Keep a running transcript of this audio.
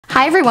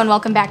Hi everyone,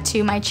 welcome back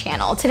to my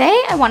channel.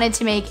 Today I wanted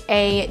to make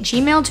a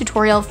Gmail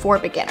tutorial for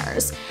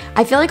beginners.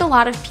 I feel like a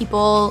lot of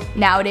people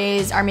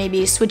nowadays are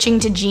maybe switching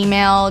to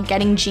Gmail,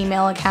 getting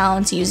Gmail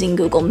accounts, using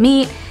Google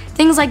Meet,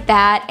 things like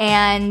that,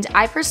 and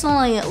I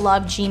personally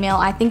love Gmail.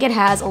 I think it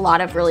has a lot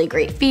of really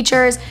great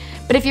features,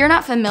 but if you're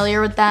not familiar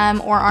with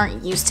them or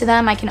aren't used to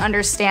them, I can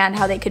understand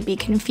how they could be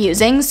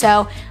confusing,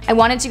 so I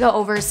wanted to go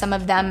over some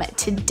of them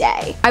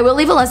today. I will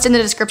leave a list in the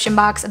description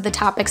box of the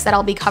topics that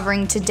I'll be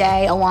covering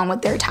today along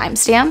with their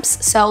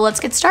timestamps, so let's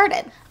get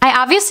started. I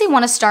obviously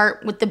want to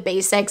start with the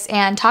basics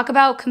and talk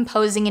about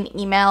composing an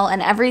email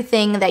and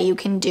everything that you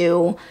can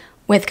do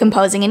with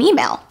composing an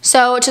email.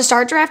 So to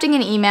start drafting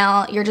an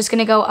email, you're just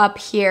gonna go up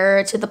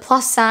here to the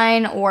plus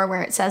sign or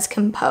where it says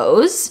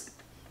compose,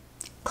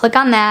 click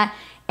on that,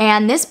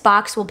 and this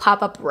box will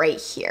pop up right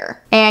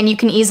here. And you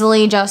can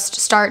easily just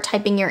start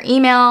typing your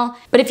email.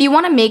 But if you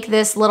wanna make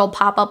this little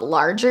pop-up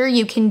larger,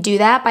 you can do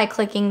that by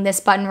clicking this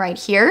button right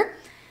here,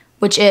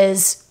 which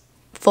is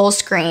full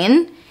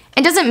screen.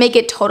 It doesn't make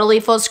it totally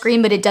full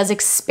screen, but it does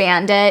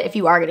expand it if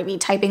you are gonna be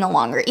typing a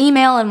longer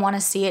email and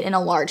wanna see it in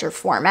a larger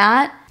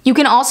format. You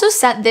can also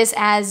set this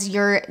as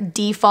your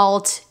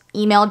default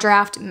email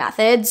draft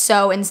method.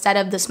 So instead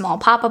of the small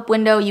pop-up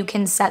window, you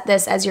can set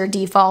this as your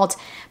default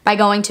by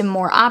going to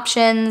more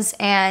options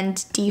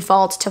and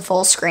default to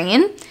full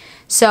screen.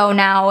 So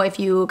now if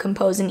you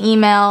compose an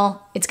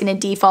email, it's gonna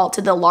default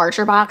to the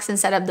larger box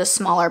instead of the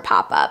smaller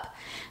pop-up.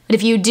 But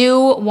if you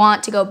do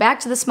want to go back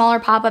to the smaller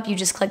pop-up, you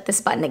just click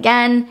this button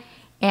again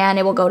and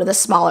it will go to the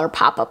smaller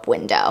pop-up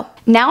window.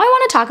 Now I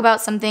wanna talk about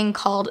something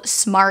called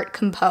Smart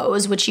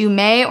Compose, which you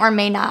may or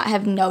may not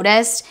have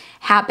noticed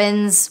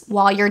happens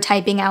while you're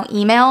typing out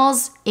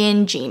emails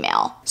in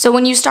Gmail. So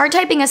when you start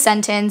typing a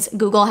sentence,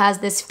 Google has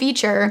this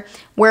feature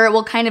where it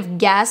will kind of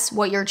guess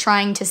what you're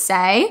trying to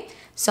say.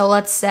 So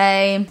let's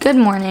say, good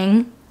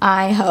morning,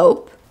 I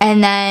hope,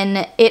 and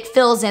then it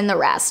fills in the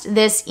rest.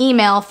 This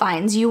email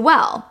finds you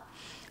well.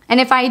 And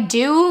if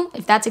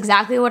that's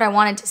exactly what I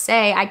wanted to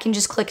say, I can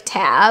just click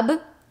tab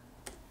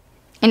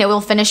and it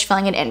will finish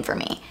filling it in for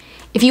me.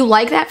 If you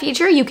like that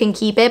feature, you can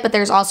keep it, but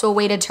there's also a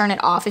way to turn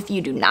it off if you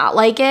do not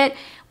like it,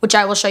 which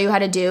I will show you how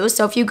to do.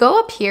 So if you go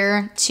up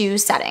here to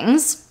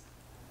settings,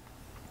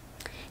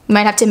 you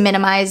might have to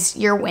minimize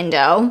your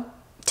window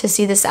to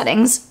see the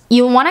settings.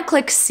 You'll wanna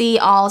click see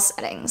all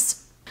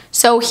settings.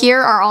 So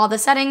here are all the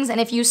settings, and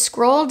if you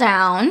scroll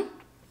down,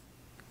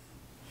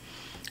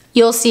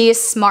 you'll see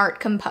Smart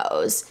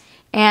Compose,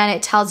 and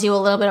it tells you a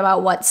little bit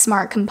about what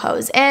Smart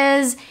Compose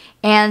is,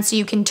 and so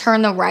you can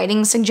turn the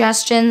writing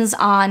suggestions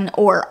on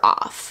or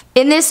off.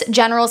 In this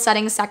general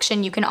settings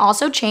section, you can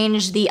also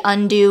change the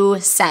undo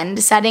send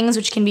settings,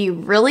 which can be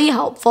really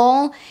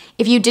helpful.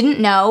 If you didn't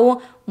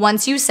know,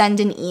 once you send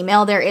an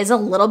email, there is a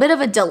little bit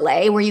of a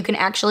delay where you can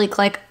actually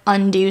click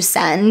undo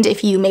send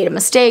if you made a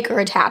mistake or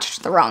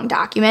attached the wrong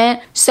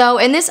document. So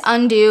in this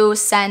undo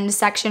send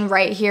section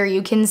right here,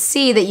 you can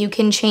see that you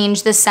can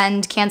change the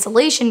send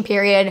cancellation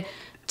period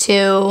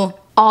to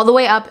all the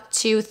way up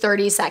to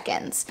 30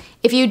 seconds.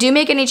 If you do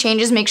make any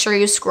changes, make sure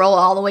you scroll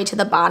all the way to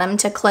the bottom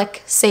to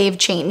click Save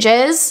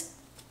Changes.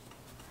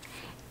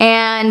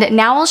 And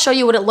now I'll show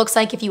you what it looks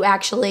like if you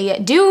actually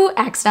do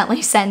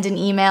accidentally send an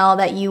email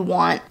that you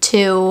want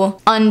to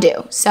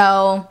undo.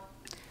 So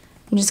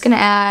I'm just gonna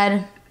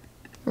add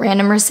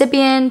random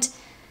recipient,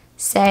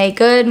 say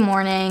good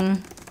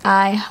morning,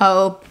 I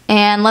hope,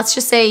 and let's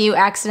just say you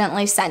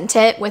accidentally sent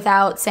it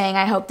without saying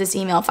I hope this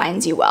email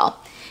finds you well.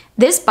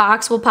 This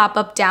box will pop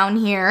up down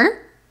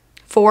here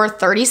for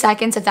 30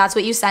 seconds if that's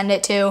what you send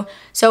it to.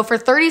 So for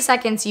 30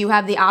 seconds, you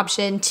have the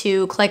option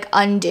to click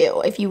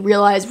undo. If you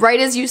realize right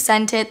as you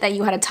sent it that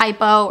you had a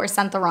typo or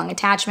sent the wrong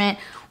attachment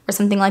or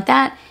something like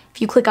that,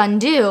 if you click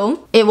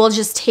undo, it will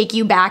just take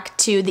you back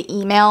to the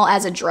email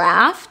as a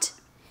draft,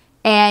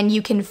 and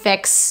you can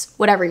fix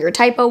whatever your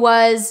typo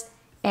was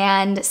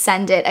and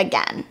send it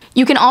again.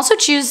 You can also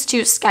choose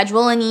to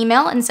schedule an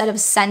email instead of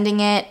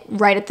sending it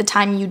right at the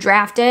time you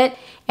draft it.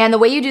 And the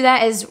way you do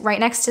that is right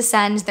next to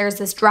send, there's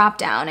this drop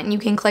down and you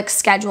can click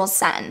schedule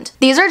send.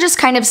 These are just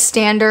kind of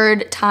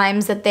standard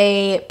times that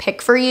they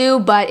pick for you,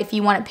 but if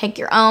you want to pick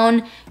your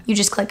own, you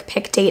just click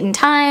pick date and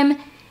time,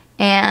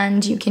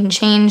 and you can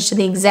change to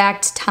the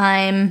exact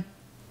time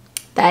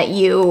that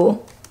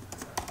you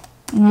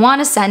want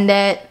to send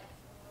it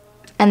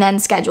and then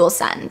schedule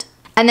send.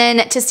 And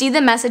then to see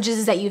the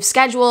messages that you've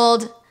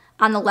scheduled,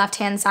 on the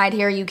left-hand side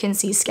here, you can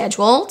see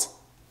scheduled.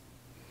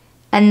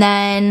 And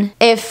then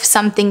if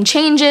something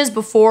changes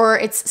before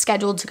it's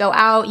scheduled to go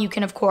out, you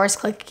can of course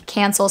click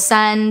cancel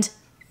send,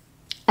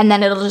 and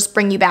then it'll just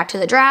bring you back to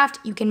the draft.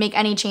 You can make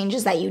any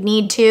changes that you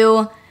need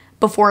to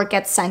before it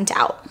gets sent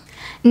out.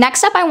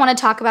 Next up, I wanna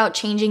talk about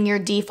changing your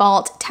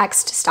default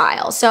text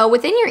style. So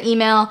within your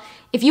email,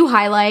 if you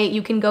highlight,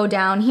 you can go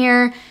down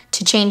here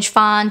to change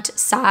font,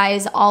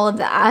 size, all of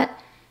that,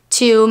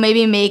 to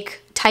maybe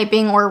make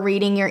typing or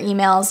reading your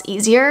emails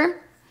easier.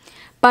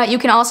 But you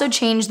can also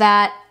change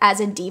that as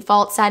a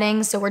default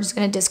setting. So we're just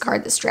gonna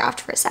discard this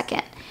draft for a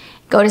second.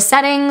 Go to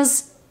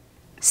settings,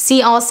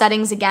 see all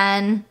settings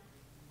again,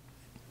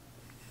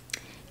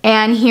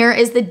 And here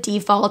is the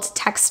default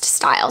text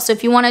style. So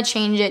if you want to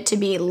change it to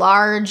be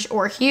large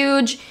or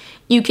huge,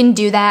 you can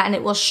do that and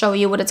it will show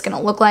you what it's going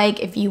to look like.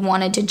 If you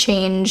wanted to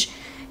change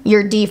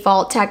your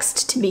default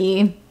text to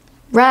be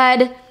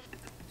red,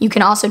 you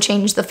can also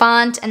change the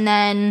font. And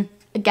then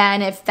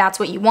again, if that's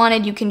what you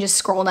wanted, you can just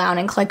scroll down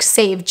and click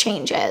Save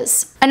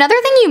Changes. Another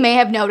thing you may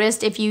have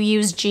noticed if you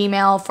use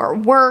Gmail for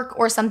work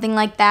or something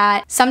like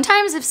that,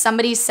 sometimes if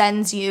somebody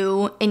sends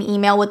you an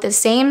email with the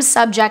same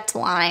subject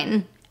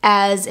line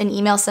as an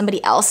email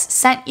somebody else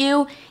sent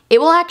you,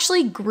 it will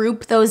actually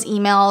group those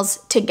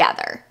emails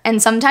together.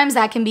 And sometimes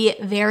that can be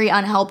very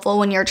unhelpful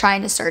when you're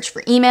trying to search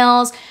for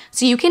emails.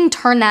 So you can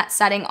turn that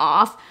setting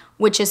off,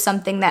 which is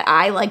something that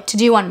I like to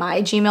do on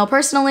my Gmail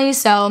personally.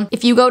 So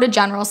if you go to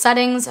General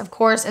Settings, of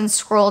course, and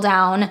scroll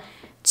down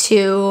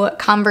to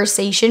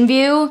Conversation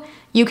View,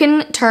 you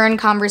can turn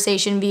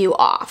Conversation View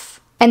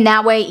off. And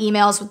that way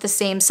emails with the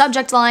same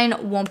subject line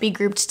won't be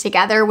grouped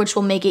together, which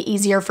will make it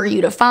easier for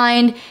you to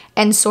find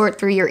and sort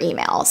through your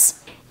emails.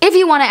 If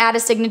you want to add a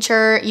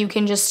signature, you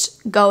can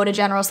just go to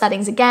General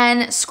Settings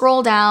again,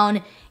 scroll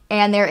down,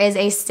 and there is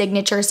a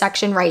signature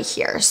section right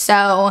here.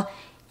 So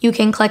you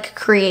can click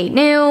Create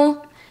New.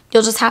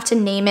 You'll just have to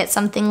name it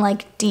something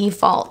like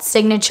default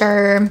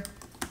signature,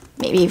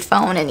 maybe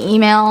phone and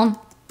email,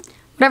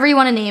 whatever you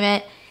want to name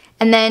it.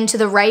 And then to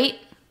the right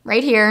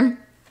here,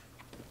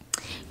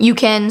 you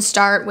can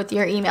start with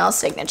your email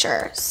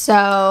signature.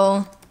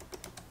 So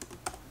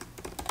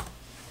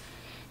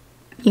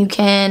you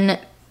can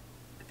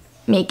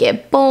make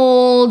it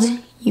bold,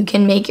 you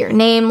can make your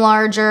name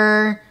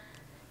larger,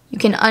 you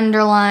can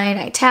underline,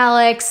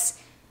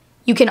 italics,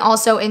 you can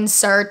also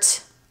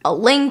insert a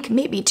link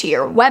maybe to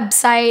your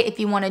website if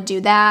you want to do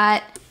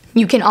that.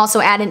 You can also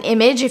add an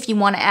image if you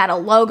want to add a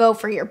logo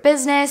for your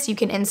business, you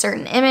can insert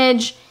an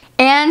image.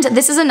 And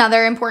this is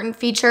another important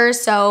feature,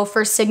 so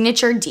for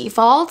signature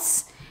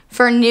defaults,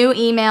 for new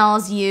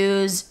emails,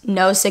 use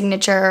no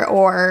signature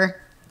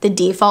or the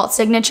default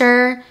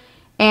signature.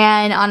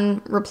 And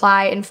on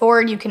reply and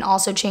forward, you can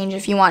also change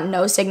if you want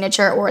no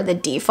signature or the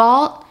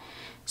default.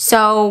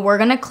 So we're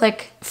gonna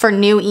click for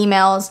new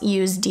emails,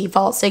 use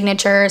default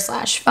signature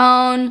 /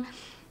 phone.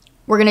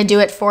 We're gonna do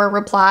it for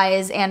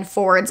replies and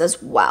forwards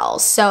as well.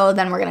 So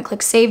then we're gonna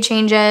click Save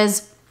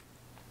Changes.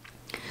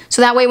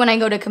 So that way when I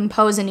go to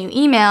compose a new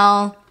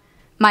email,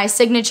 my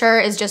signature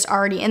is just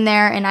already in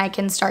there and I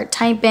can start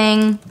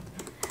typing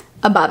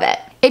above it.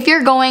 If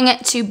you're going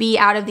to be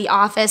out of the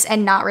office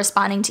and not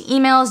responding to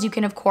emails, you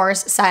can of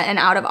course set an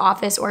out of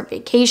office or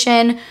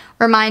vacation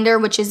reminder,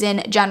 which is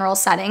in General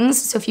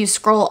Settings. So if you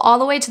scroll all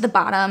the way to the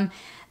bottom,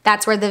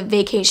 that's where the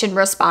vacation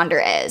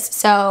responder is.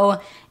 So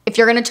if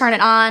you're gonna turn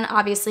it on,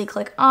 obviously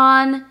click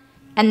on,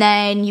 and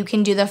then you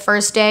can do the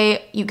first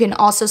day. You can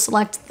also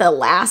select the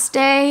last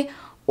day,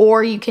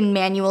 or you can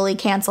manually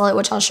cancel it,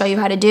 which I'll show you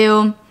how to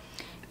do.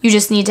 You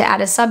just need to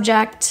add a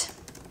subject.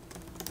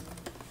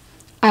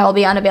 I will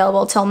be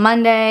unavailable till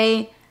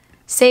Monday.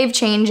 Save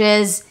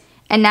changes.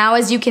 And now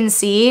as you can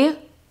see,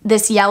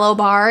 this yellow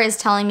bar is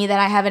telling me that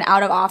I have an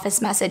out of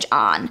office message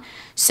on.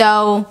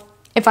 So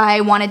if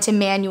I wanted to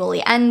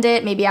manually end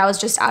it, maybe I was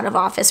just out of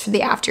office for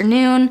the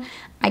afternoon,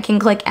 I can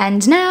click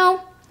end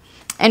now.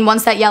 And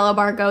once that yellow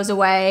bar goes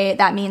away,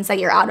 that means that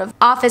your out of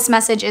office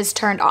message is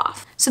turned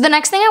off. So the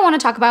next thing I want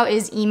to talk about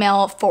is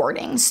email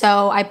forwarding.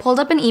 So I pulled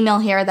up an email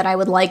here that I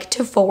would like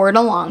to forward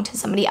along to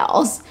somebody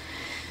else.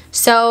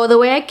 So the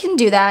way I can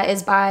do that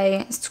is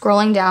by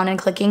scrolling down and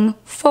clicking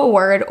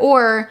forward,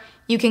 or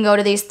you can go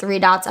to these three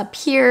dots up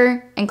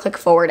here and click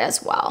forward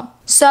as well.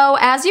 So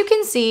as you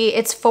can see,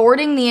 it's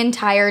forwarding the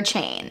entire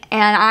chain.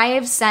 And I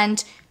have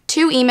sent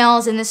 2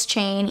 emails in this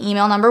chain,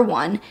 email number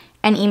 1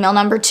 and email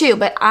number 2,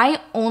 but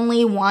I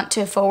only want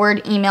to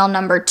forward email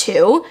number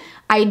 2.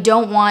 I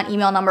don't want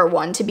email number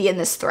 1 to be in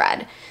this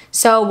thread.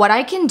 So what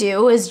I can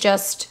do is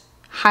just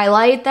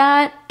highlight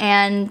that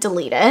and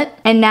delete it.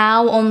 And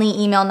now only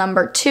email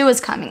number 2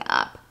 is coming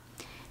up.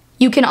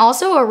 You can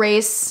also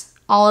erase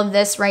all of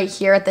this right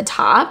here at the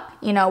top,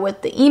 you know,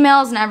 with the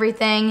emails and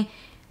everything.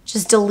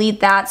 Just delete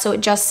that so it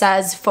just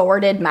says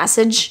forwarded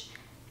message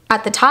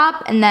at the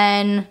top, and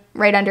then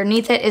right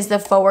underneath it is the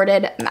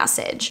forwarded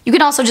message. You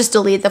can also just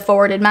delete the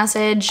forwarded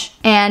message,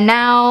 and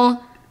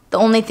now the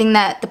only thing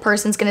that the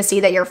person's gonna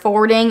see that you're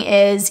forwarding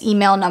is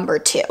email number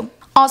 2.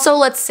 Also,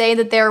 let's say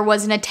that there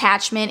was an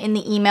attachment in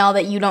the email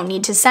that you don't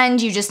need to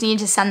send, you just need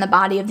to send the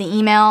body of the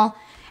email.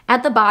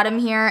 At the bottom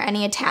here,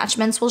 any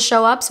attachments will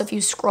show up, so if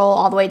you scroll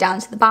all the way down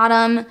to the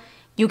bottom,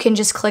 you can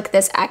just click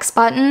this X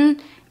button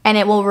and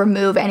it will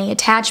remove any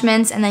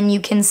attachments, and then you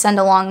can send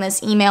along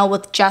this email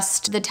with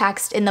just the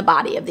text in the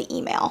body of the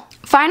email.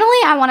 Finally,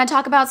 I want to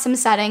talk about some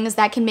settings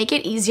that can make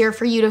it easier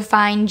for you to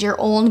find your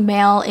old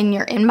mail in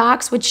your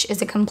inbox, which is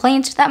a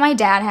complaint that my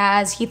dad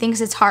has. He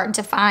thinks it's hard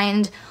to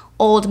find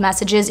old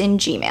messages in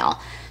Gmail.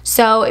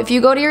 So if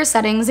you go to your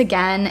settings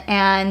again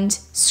and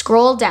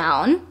scroll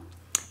down,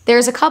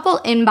 there's a couple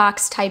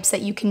inbox types that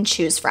you can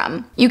choose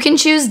from. You can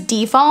choose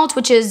default,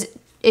 which is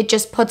It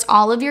just puts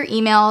all of your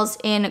emails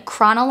in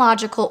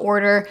chronological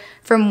order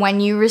from when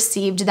you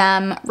received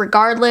them,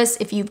 regardless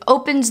if you've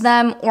opened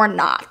them or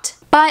not.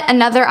 But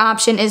another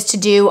option is to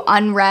do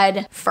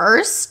unread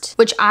first,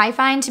 which I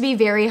find to be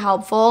very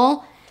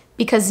helpful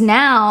because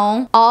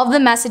now all of the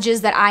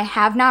messages that I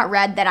have not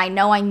read that I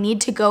know I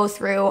need to go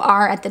through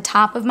are at the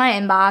top of my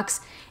inbox,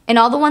 and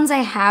all the ones I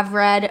have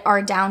read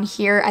are down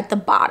here at the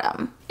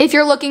bottom. If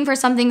you're looking for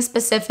something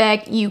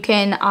specific, you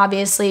can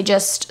obviously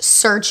just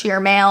search your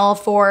mail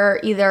for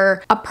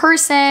either a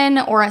person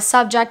or a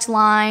subject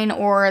line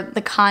or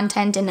the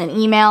content in an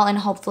email, and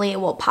hopefully it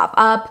will pop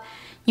up.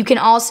 You can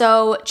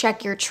also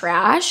check your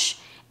trash,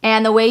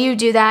 and the way you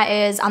do that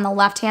is on the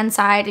left-hand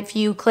side. If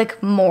you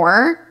click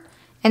more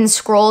and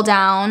scroll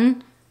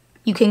down,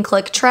 you can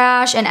click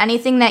trash, and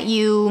anything that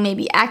you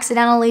maybe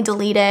accidentally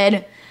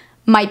deleted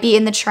might be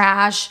in the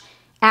trash.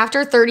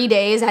 After 30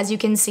 days, as you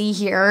can see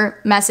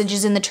here,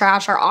 messages in the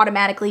trash are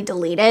automatically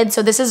deleted.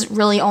 So this is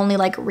really only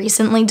like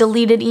recently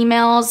deleted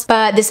emails,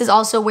 but this is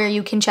also where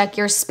you can check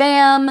your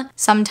spam.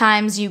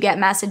 Sometimes you get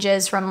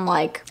messages from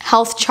like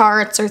health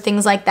charts or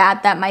things like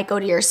that that might go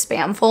to your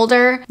spam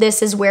folder.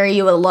 This is where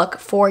you will look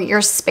for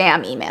your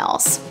spam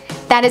emails.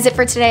 That is it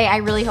for today. I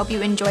really hope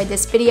you enjoyed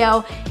this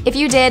video. If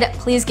you did,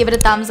 please give it a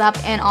thumbs up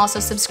and also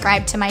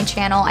subscribe to my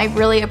channel. I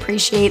really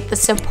appreciate the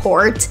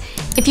support.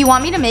 If you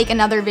want me to make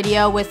another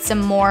video with some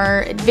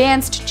more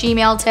advanced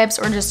Gmail tips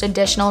or just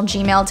additional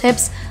Gmail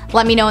tips,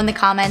 let me know in the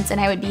comments and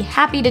I would be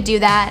happy to do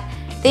that.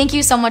 Thank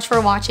you so much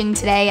for watching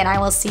today, and I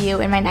will see you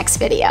in my next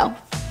video.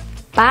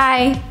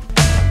 Bye!